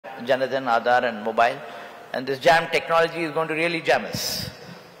Janadhan, Aadhaar and mobile. And this jam technology is going to really jam us.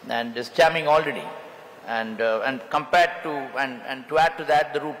 And it's jamming already. And compared to, and to add to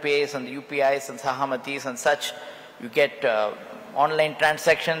that, the rupees and the UPIs and Sahamatis and such, you get online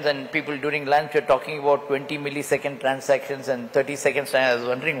transactions, and people during lunch are talking about 20 millisecond transactions and 30 seconds. I was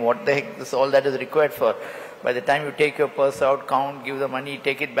wondering what the heck this, all that is required for. By the time you take your purse out, count, give the money,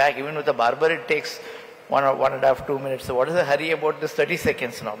 take it back, even with a barber it takes 1.5, 2 minutes. So what is the hurry about this 30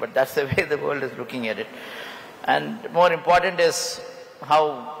 seconds now? But that's the way the world is looking at it. And more important is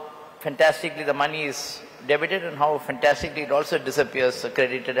how fantastically the money is debited and how fantastically it also disappears,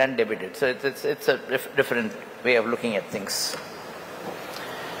 credited and debited. So it's a different way of looking at things.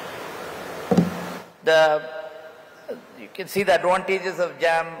 You can see the advantages of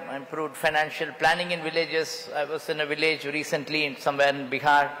JAM, improved financial planning in villages. I was in a village recently somewhere in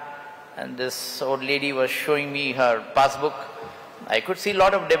Bihar, and this old lady was showing me her passbook. I could see a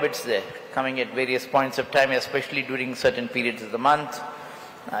lot of debits there coming at various points of time, especially during certain periods of the month.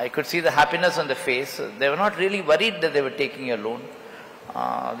 I could see the happiness on the face. They were not really worried that they were taking a loan.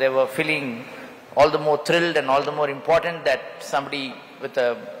 They were feeling all the more thrilled and all the more important that somebody with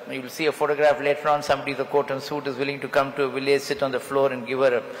you will see a photograph later on, somebody with a coat and suit is willing to come to a village, sit on the floor and give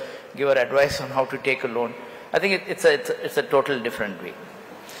her advice on how to take a loan. I think it's a total different way.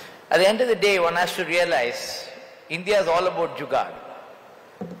 At the end of the day, one has to realize India is all about jugaad.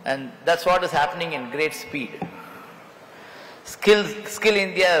 And that's what is happening in great speed. Skill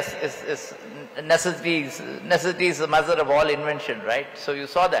India is necessity is the mother of all invention, right? So you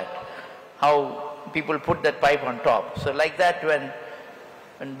saw that, how people put that pipe on top. So like that,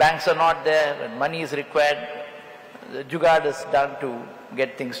 when banks are not there, when money is required, the jugaad is done to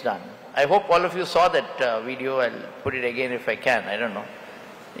get things done. I hope all of you saw that video. I'll put it again if I can. I don't know.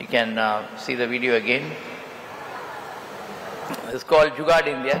 You can see the video again. It's called Jugaad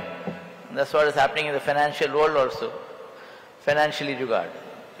India. And that's what is happening in the financial world also. Financially jugaad.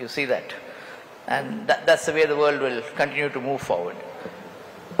 You see that. And that's the way the world will continue to move forward.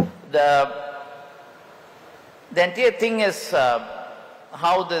 The entire thing is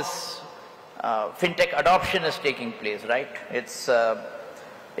how this FinTech adoption is taking place, right? It's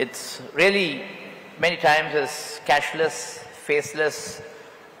really many times is cashless, faceless,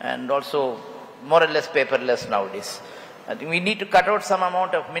 and also more or less paperless nowadays. I think we need to cut out some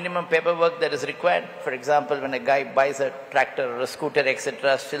amount of minimum paperwork that is required. For example, when a guy buys a tractor or a scooter,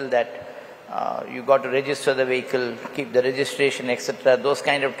 etc., still that you got to register the vehicle, keep the registration, etc. Those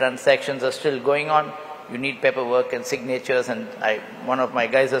kind of transactions are still going on. You need paperwork and signatures, and one of my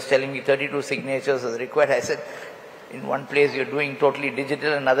guys was telling me 32 signatures is required. I said, in one place you're doing totally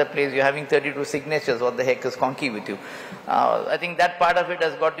digital, another place you're having 32 signatures. What the heck is conky with you? I think that part of it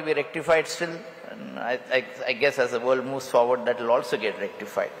has got to be rectified still. And I guess as the world moves forward, that will also get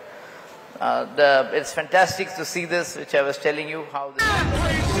rectified. It's fantastic to see this, which I was telling you, how this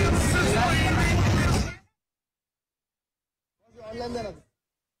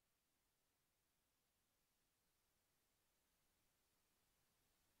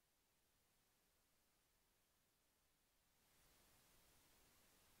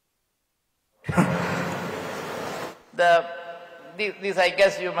these I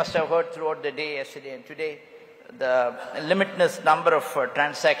guess you must have heard throughout the day, yesterday and today, the limitless number of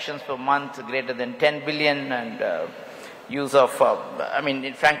transactions per month greater than 10 billion, and use of,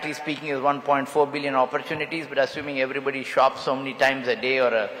 frankly speaking, is 1.4 billion opportunities, but assuming everybody shops so many times a day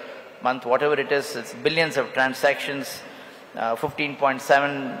or a month, whatever it is, it's billions of transactions,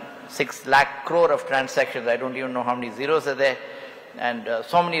 15.76 lakh crore of transactions. I don't even know how many zeros are there. And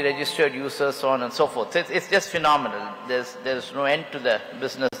so many registered users, so on and so forth. It's just phenomenal. There's no end to the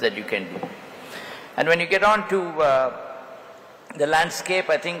business that you can do. And when you get on to the landscape,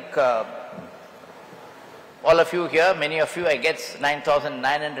 I think all of you here, many of you, I guess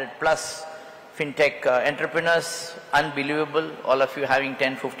 9,900 plus FinTech entrepreneurs, unbelievable. All of you having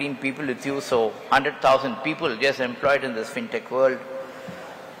 10, 15 people with you, so 100,000 people just employed in this FinTech world.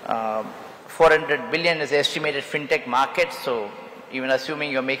 400 billion is the estimated FinTech market, so even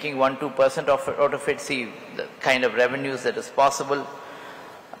assuming you're making 1-2% out of it, see the kind of revenues that is possible.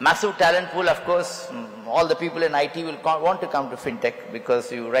 Massive talent pool, of course. All the people in IT will want to come to FinTech because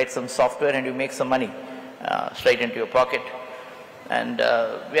you write some software and you make some money straight into your pocket. And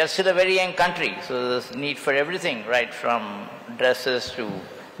we are still a very young country, so there's need for everything, right from dresses to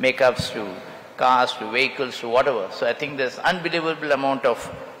makeups to cars to vehicles to whatever. So I think there's unbelievable amount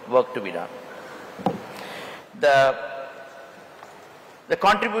of work to be done. The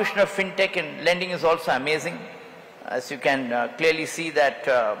contribution of FinTech in lending is also amazing. As you can clearly see that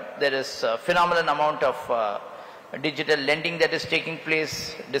there is a phenomenal amount of digital lending that is taking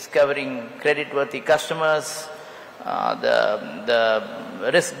place, discovering credit-worthy customers, the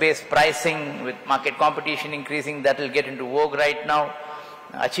risk-based pricing with market competition increasing, that will get into vogue right now.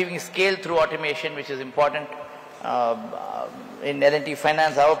 Achieving scale through automation, which is important. In L&T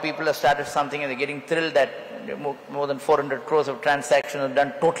Finance, our people have started something and they're getting thrilled that more than 400 crores of transactions are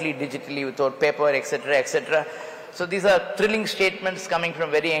done totally digitally without paper, etc., etc. So these are thrilling statements coming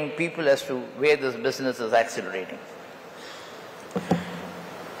from very young people as to where this business is accelerating.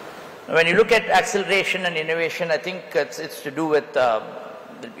 When you look at acceleration and innovation, I think it's to do with,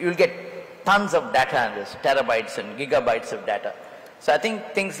 you'll get tons of data in this, terabytes and gigabytes of data. So I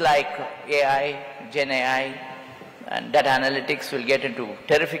think things like AI, Gen AI, and data analytics will get into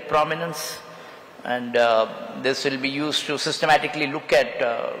terrific prominence. And this will be used to systematically look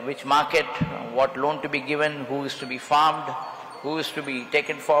at which market, what loan to be given, who is to be farmed, who is to be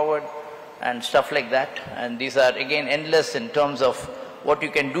taken forward, and stuff like that. And these are again endless in terms of what you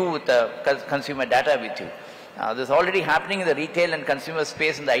can do with the consumer data with you. This is already happening in the retail and consumer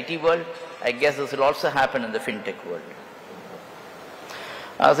space in the IT world. I guess this will also happen in the FinTech world.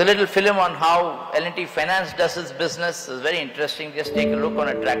 There's a little film on how L&T Finance does its business. It's very interesting. Just take a look on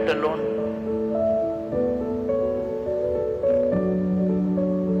a tractor loan.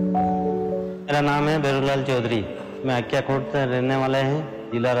 मेरा नाम है बेरुलाल चौधरी, मैं अक्याकोट से रहने वाले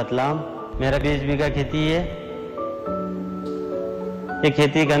हैं, जिला रतलाम। मेरा 20 बीघा खेती है। ये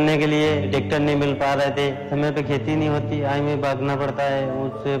खेती करने के लिए ट्रैक्टर नहीं मिल पा रहे थे, समय पे खेती नहीं होती, आई में भागना पड़ता है,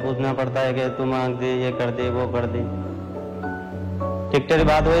 उससे पूछना पड़ता है कि तू मांग दे, ये कर दे, वो कर दे। ट्रैक्टर की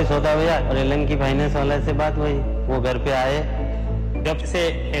बात हुई, सौदा हुआ और L&T फाइनेंस वाले से बात हुई, वो घर पे आए। जब से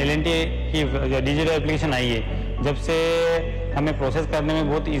L&T की डिजिटल एप्लीकेशन आई है, जब से हमें प्रोसेस करने में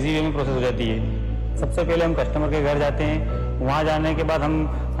बहुत इजी वे में प्रोसेस हो जाती है। सबसे पहले हम कस्टमर के घर जाते हैं, वहाँ जाने के बाद हम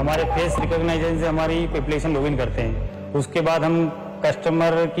हमारे फेस रिकॉग्नाइजेशन से हमारी एप्लीकेशन लॉगिन करते हैं। उसके बाद हम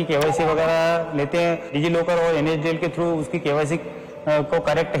कस्टमर की केवाईसी वगैरह लेते हैं, डिजी लॉकर और NSDL के थ्रू उसकी केवाईसी को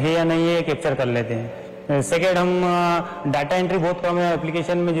करेक्ट है या नहीं है कैप्चर कर लेते हैं। सेकेंड, हम डाटा एंट्री बहुत कम है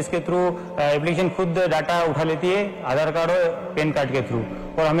एप्लीकेशन में, जिसके थ्रू एप्लीकेशन खुद डाटा उठा लेती है आधार कार्ड और पैन कार्ड के थ्रू,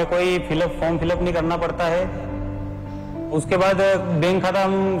 और हमें कोई फॉर्म फिलअप नहीं करना पड़ता है। उसके बाद बैंक खाता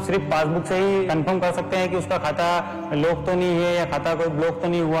हम सिर्फ पासबुक से ही कंफर्म कर सकते हैं कि उसका खाता लॉक तो नहीं है या खाता कोई ब्लॉक तो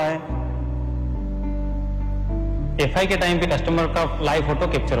नहीं हुआ है। FI के टाइम पे कस्टमर का लाइव फोटो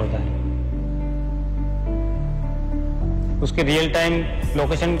कैप्चर होता है, उसकी रियल टाइम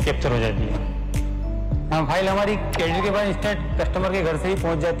लोकेशन कैप्चर हो जाती है। हम फाइल हमारी क्रेडिट के बाद इंस्टेंट कस्टमर के घर से ही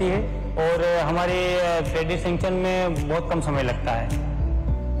पहुंच जाती है और हमारे क्रेडिट सैंक्शन में बहुत कम समय लगता है।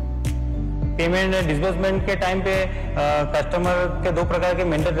 पेमेंट डिसबर्समेंट के टाइम पे कस्टमर के दो प्रकार के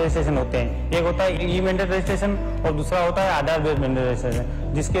मेंटर रजिस्ट्रेशन होते हैं, एक होता है ई-मेंटर रजिस्ट्रेशन और दूसरा होता है आधार बेस्ड मेंटर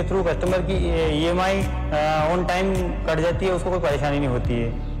रजिस्ट्रेशन, जिसके थ्रू कस्टमर की EMI ऑन टाइम कट जाती है, उसको कोई परेशानी नहीं होती है।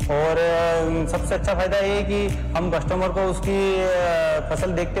 और सबसे अच्छा फायदा ये है कि हम कस्टमर को उसकी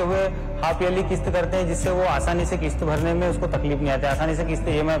फसल देखते हुए हाफ ईयरली किस्त करते हैं, जिससे वो आसानी से किस्त भरने में उसको तकलीफ नहीं आती, आसानी से किस्त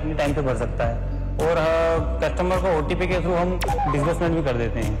EMI अपने टाइम पे भर सकता है। और कस्टमर को OTP के थ्रू हम डिसबर्समेंट भी कर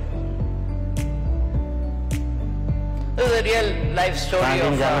देते हैं। This is a real life story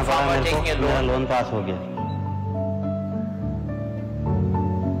of a farmer taking a loan. Loan pass हो गया।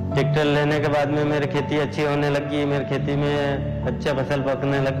 ट्रैक्टर लेने के बाद में मेरी खेती अच्छी होने लगी, मेरी खेती में अच्छा फसल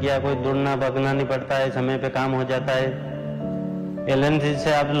पकने लग गया, कोई दौड़ना भागना नहीं पड़ता है, समय पे काम हो जाता है। L&T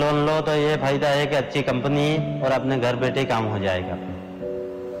से आप लोन लो तो ये फायदा है कि अच्छी कंपनी है और अपने घर बैठे काम हो जाएगा।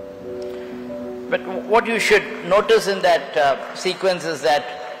 But what you should notice in that sequence is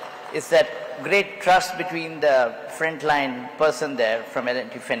that great trust between the frontline person there from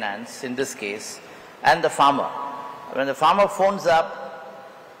L&T Finance, in this case, and the farmer. When the farmer phones up,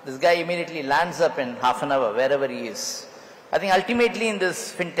 this guy immediately lands up in half an hour, wherever he is. I think ultimately in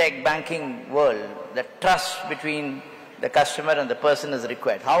this fintech banking world, the trust between the customer and the person is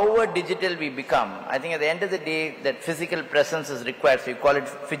required. However digital we become, I think at the end of the day, that physical presence is required. So you call it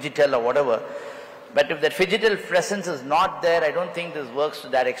phygital or whatever. But if that phygital presence is not there, I don't think this works to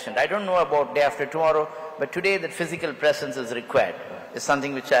that extent. I don't know about day after tomorrow, but today that physical presence is required. It's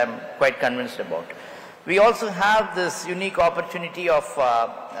something which I'm quite convinced about. We also have this unique opportunity of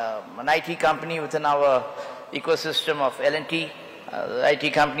an IT company within our ecosystem of L&T. The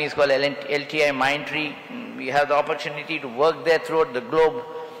IT company is called LTI Mindtree. We have the opportunity to work there throughout the globe,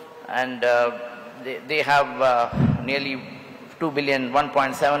 and they have nearly 2 billion,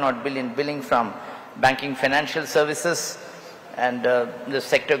 1.7 odd billion billing from banking financial services, and the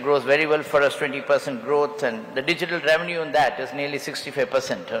sector grows very well for us, 20% growth, and the digital revenue in that is nearly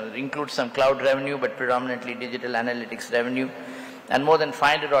 65%. Includes some cloud revenue, but predominantly digital analytics revenue. and more than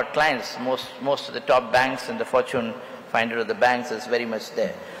 500 odd clients. Most of the top banks in the Fortune 500 of the banks is very much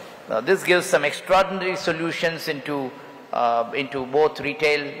there. This gives some extraordinary solutions into both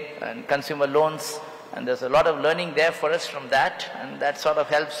retail and consumer loans, and there's a lot of learning there for us from that, and that sort of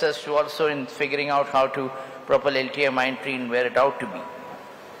helps us to also in figuring out how to propel LTI Mindtree and where it ought to be.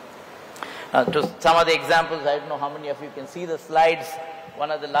 To some of the examples, I don't know how many of you can see the slides. One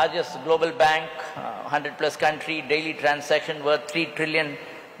of the largest global bank, 100 plus country, daily transaction worth $3 trillion,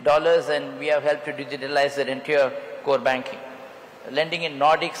 and we have helped to digitalize their entire core banking. Lending in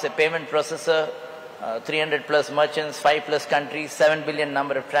Nordics, a payment processor, 300 plus merchants, 5 plus countries, 7 billion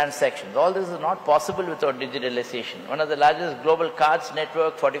number of transactions. All this is not possible without digitalization. One of the largest global cards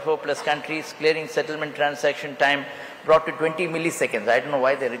network, 44 plus countries, clearing settlement transaction time brought to 20 milliseconds. I don't know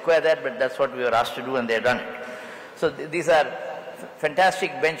why they require that, but that's what we were asked to do and they've done it. So these are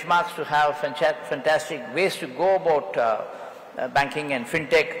fantastic benchmarks to have, fantastic ways to go about banking and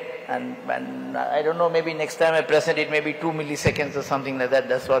fintech. And I don't know, maybe next time I present it, maybe 2 milliseconds or something like that.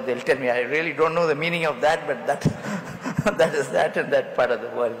 That's what they'll tell me. I really don't know the meaning of that, but that is that in that part of the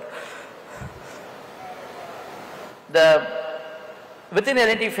world. Within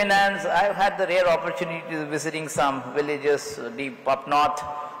L&T Finance, I've had the rare opportunity of visiting some villages deep up north.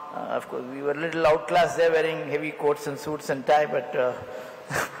 Of course, we were a little outclassed there, wearing heavy coats and suits and tie, but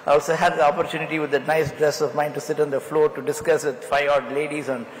I also had the opportunity with that nice dress of mine to sit on the floor to discuss with 5 odd ladies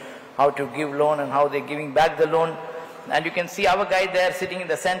on how to give loan and how they're giving back the loan. And you can see our guy there sitting in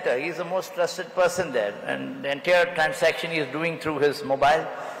the center. He's the most trusted person there, and the entire transaction he is doing through his mobile.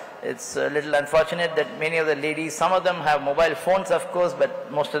 It's a little unfortunate that many of the ladies, some of them have mobile phones of course,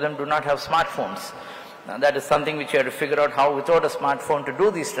 but most of them do not have smartphones. Now, that is something which you have to figure out how without a smartphone to do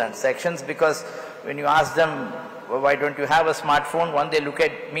these transactions, because when you ask them, well, why don't you have a smartphone? One, they look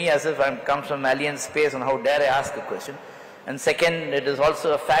at me as if I come from alien space and how dare I ask a question. And second, it is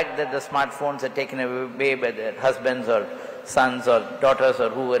also a fact that the smartphones are taken away by their husbands or sons or daughters or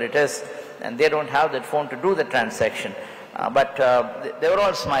whoever it is, and they don't have that phone to do the transaction. But they were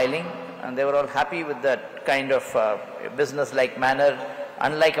all smiling and they were all happy with that kind of business-like manner,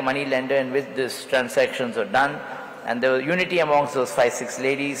 unlike a money lender in which these transactions are done. And there was unity amongst those 5-6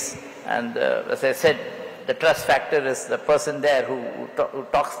 ladies, and as I said, the trust factor is the person there who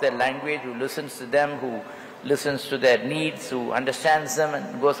talks their language, who listens to them, who listens to their needs, who understands them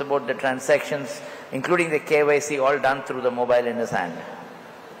and goes about the transactions, including the KYC, all done through the mobile in his hand.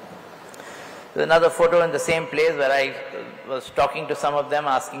 There's another photo in the same place where I was talking to some of them,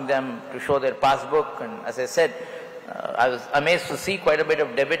 asking them to show their passbook, and as I said, I was amazed to see quite a bit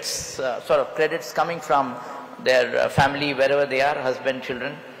of debits, sort of credits coming from their family, wherever they are, husband,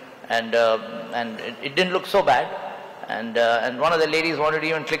 children, and it didn't look so bad. And one of the ladies wanted to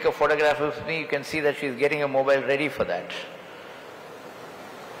even click a photograph of me. You can see that she's getting a mobile ready for that.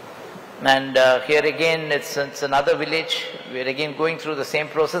 And here again, it's another village. We're again going through the same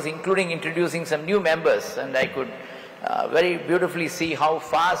process, including introducing some new members. And I could very beautifully see how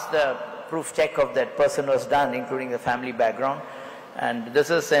fast the proof check of that person was done, including the family background. And this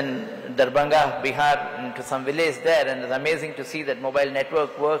is in Darbhanga, Bihar, into some village there. And it's amazing to see that mobile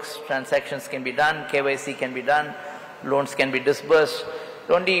network works, transactions can be done, KYC can be done, loans can be disbursed.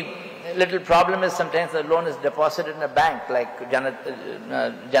 The only little problem is sometimes the loan is deposited in a bank, like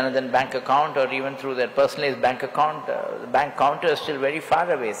Janadhan bank account, or even through their personalized bank account. The bank counter is still very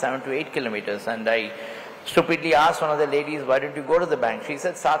far away, 7 to 8 kilometers. And I stupidly asked one of the ladies, why don't you go to the bank? She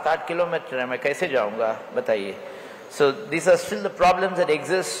said, 7-8 kilometers, मैं कैसे जाऊँगा, बताइए. So these are still the problems that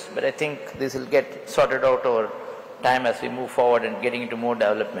exist, but I think this will get sorted out over time as we move forward and getting into more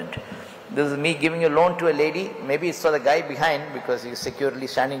development. This is me giving a loan to a lady. Maybe it's for the guy behind because he's securely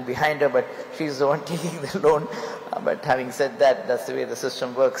standing behind her, but she's the one taking the loan. But having said that, that's the way the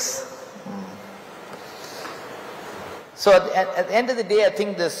system works. So at the end of the day, I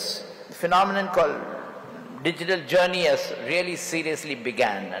think this phenomenon called digital journey has really seriously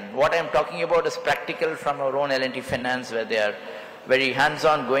began. And what I'm talking about is practical from our own L&T Finance, where they are very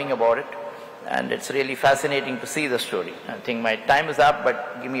hands-on going about it. And it's really fascinating to see the story. I think my time is up,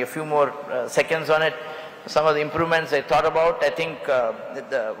 but give me a few more seconds on it. Some of the improvements I thought about, I think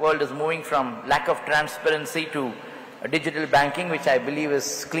that the world is moving from lack of transparency to digital banking, which I believe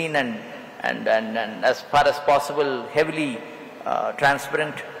is clean and as far as possible heavily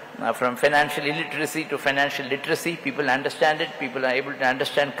transparent. From financial illiteracy to financial literacy, people understand it, people are able to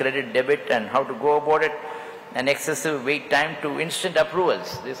understand credit, debit and how to go about it, and excessive wait time to instant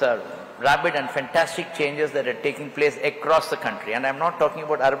approvals. These are rapid and fantastic changes that are taking place across the country. And I'm not talking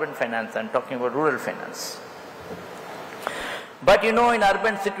about urban finance, I'm talking about rural finance. But you know, in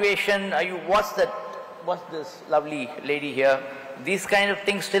urban situation, you watch this lovely lady here These kind of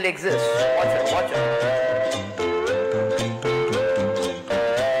things still exist. Watch it, watch it.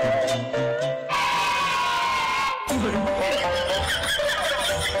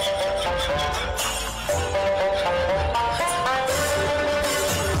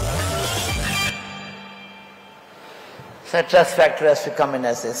 So trust factor has to come in,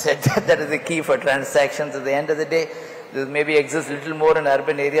 as I said. That is the key for transactions. At the end of the day, this maybe exists a little more in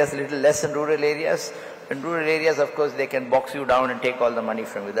urban areas, a little less in rural areas. In rural areas, of course, they can box you down and take all the money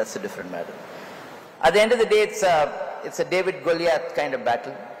from you. That's a different matter. At the end of the day, it's a David-Goliath kind of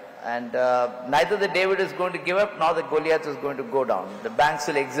battle. And neither the David is going to give up, nor the Goliath is going to go down. The banks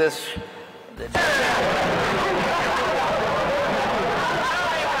will exist.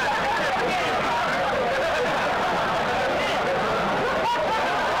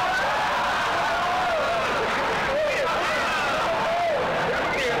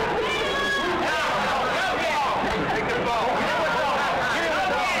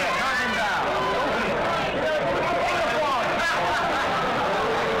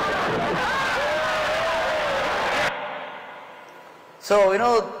 So, you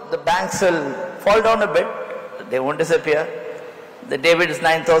know, the banks will fall down a bit, they won't disappear. The David is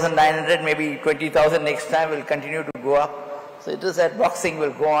 9,900, maybe 20,000 next time will continue to go up. So it is that boxing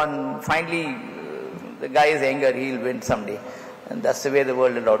will go on. Finally, the guy is angered, he'll win someday. And that's the way the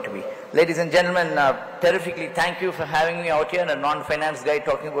world ought to be. Ladies and gentlemen, terrifically thank you for having me out here. A non-finance guy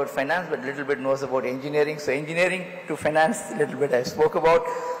talking about finance, but a little bit knows about engineering. So engineering to finance, a little bit I spoke about.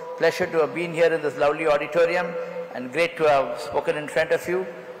 Pleasure to have been here in this lovely auditorium. And great to have spoken in front of you.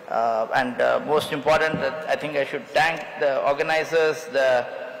 Most important, I think I should thank the organizers, the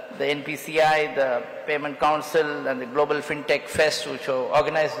NPCI, the Payment Council, and the Global FinTech Fest, which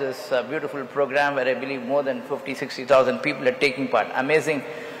organized this beautiful program where I believe more than 50,000-60,000 people are taking part. Amazing.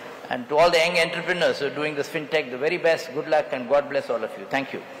 And to all the young entrepreneurs who are doing this FinTech, the very best. Good luck and God bless all of you.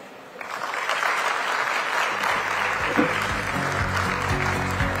 Thank you.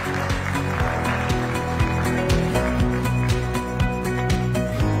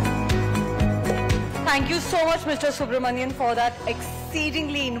 Thank you so much, Mr. Subrahmanyan, for that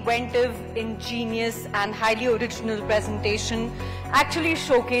exceedingly inventive, ingenious, and highly original presentation, actually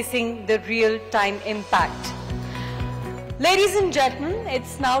showcasing the real-time impact. Ladies and gentlemen,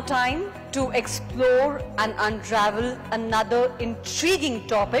 it's now time to explore and unravel another intriguing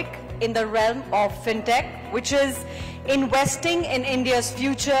topic in the realm of FinTech, which is investing in India's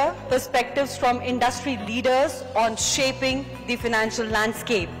future, perspectives from industry leaders on shaping the financial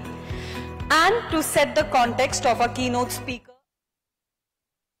landscape. And to set the context of our keynote speaker,